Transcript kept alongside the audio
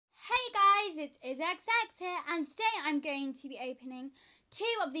it is XX here, and today I'm going to be opening 2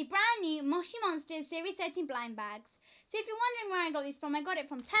 of the brand new Moshi Monsters Series 13 blind bags. So if you're wondering where I got these from, I got it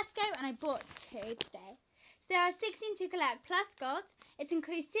from TESCO and I bought 2 today. So there are 16 to collect plus gold. It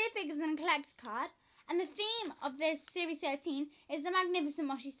includes 2 figures and a collector's card, and the theme of this Series 13 is the Magnificent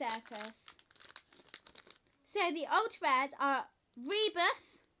Moshi Circus. So the ultra rares are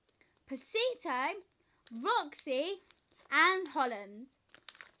Rebus, Pasito, Roxy and Hollands.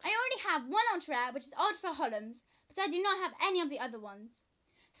 I already have 1 ultra rare, which is Ultra Hollands, but I do not have any of the other ones.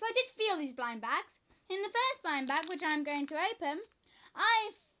 So I did feel these blind bags. In the first blind bag, which I'm going to open,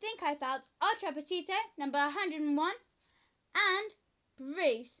 I think I felt Ultra Pasito, number 101, and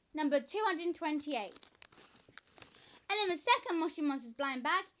Bruce, number 228. And in the second Moshi Monsters blind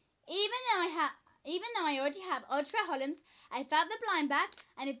bag, even though I already have Ultra Hollands, I felt the blind bag,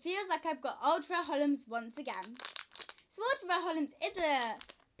 and it feels like I've got Ultra Hollands once again. So Ultra Hollands is a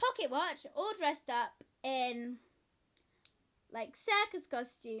pocket watch, all dressed up in like circus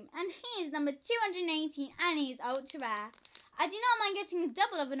costume, and he is number 218, and he's ultra rare. I do not mind getting a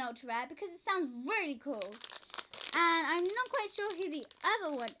double of an ultra rare because it sounds really cool. And I'm not quite sure who the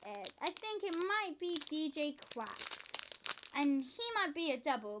other one is. I think it might be DJ Quack, and he might be a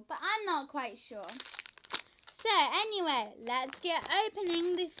double, but I'm not quite sure. So anyway, let's get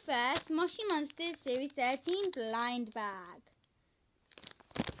opening the first Moshi Monsters Series 13 blind bag.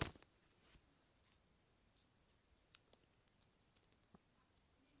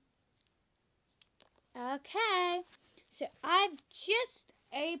 Okay, so I've just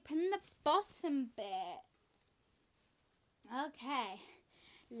opened the bottom bit. Okay,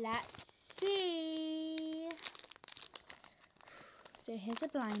 let's see. So here's a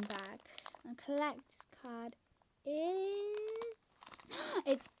blind bag. A collector's card is...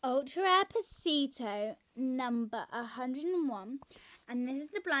 It's Ultra Rare Pasito, number 101. And this is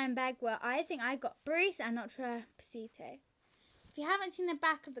the blind bag where I think I got Bruce and Ultra Rare Pasito. If you haven't seen the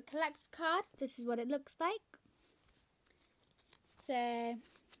back of the collector's card, this is what it looks like. So,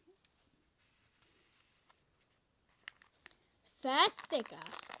 first figure.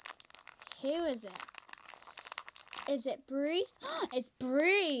 Who is it? Is it Bruce? It's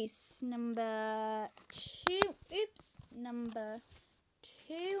Bruce, number 228.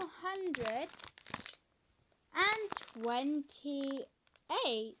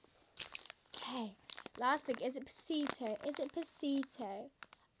 Okay. Last figure, is it Pasito? Is it Pasito?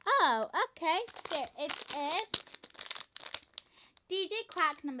 Oh, okay. So it is DJ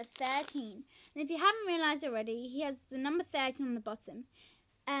Quack number 13. And if you haven't realised already, he has the number 13 on the bottom.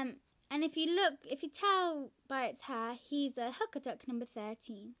 And if you tell by its hair, he's a hooker duck number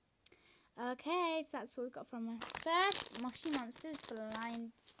 13. Okay, so that's what we've got from our first Moshi Monsters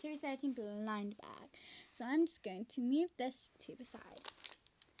Series 13 blind bag. So I'm just going to move this to the side.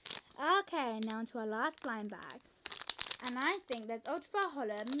 Okay, now onto our last blind bag. And I think there's Ultra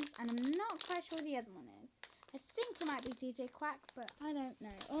Hollands, and I'm not quite sure the other one is. I think it might be DJ Quack, but I don't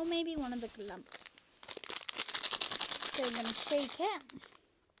know. Or maybe one of the Glumps. So I'm going to shake it.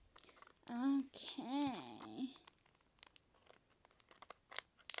 Okay.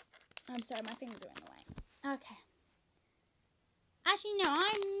 I'm sorry, my fingers are in the way. Okay. Actually, no,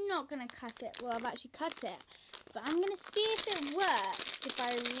 I'm not going to cut it. Well, I've actually cut it. But I'm going to see if it works if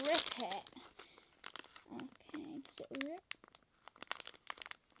I rip it. Okay, does it rip?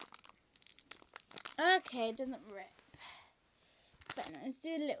 Okay, it doesn't rip. But no, let's do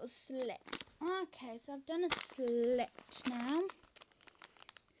a little slit. Okay, so I've done a slit now.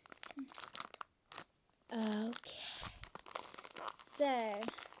 Okay. So,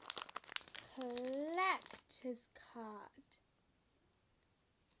 collector's card.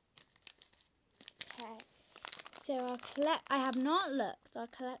 Okay. So I have not looked. Our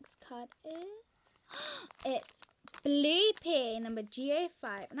collector's card is... It's Bleepy, number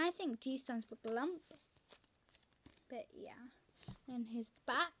GA5. And I think G stands for Glump. But yeah. And here's the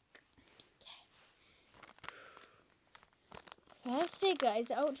back. Okay. First figure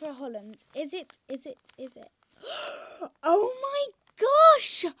is Ultra Hollands. Is it? Oh my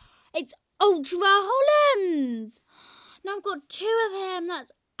gosh! It's Ultra Hollands! Now I've got 2 of him.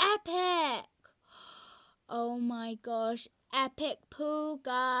 That's epic. Oh my gosh, epic pull,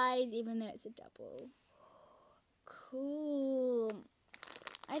 guys, even though it's a double. Cool.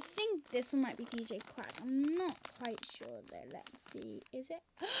 I think this one might be DJ Quack. I'm not quite sure though. Let's see. Is it?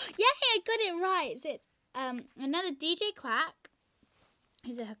 Yeah, I got it right. It's another DJ Quack.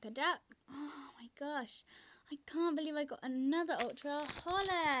 He's a hooker duck. Oh my gosh. I can't believe I got another Ultra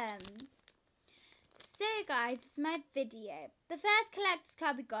Holland. So guys, this is my video. The first collector's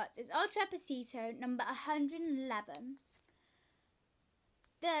card we got is Ultra Pasito, number 111.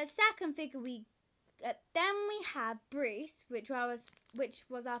 the second figure then we have Bruce, which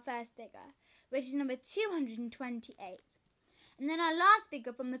was our first figure, which is number 228. And then our last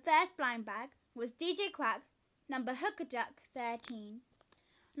figure from the first blind bag was DJ Quack, number Hooker Duck 13.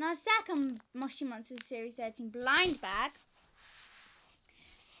 And our second Moshi Monsters Series 13 blind bag,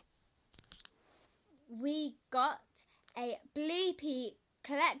 we got a Bleepy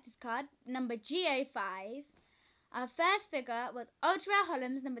collector's card, number GO5. Our first figure was Ultra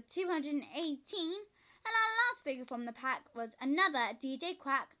Holmes, number 218. And our last figure from the pack was another DJ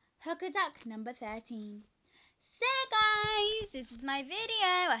Quack, Hooker Duck, number 13. So guys, this is my video.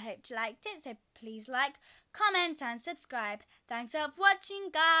 I hope you liked it. So please like, comment and subscribe. Thanks for watching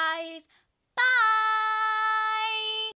guys. Bye!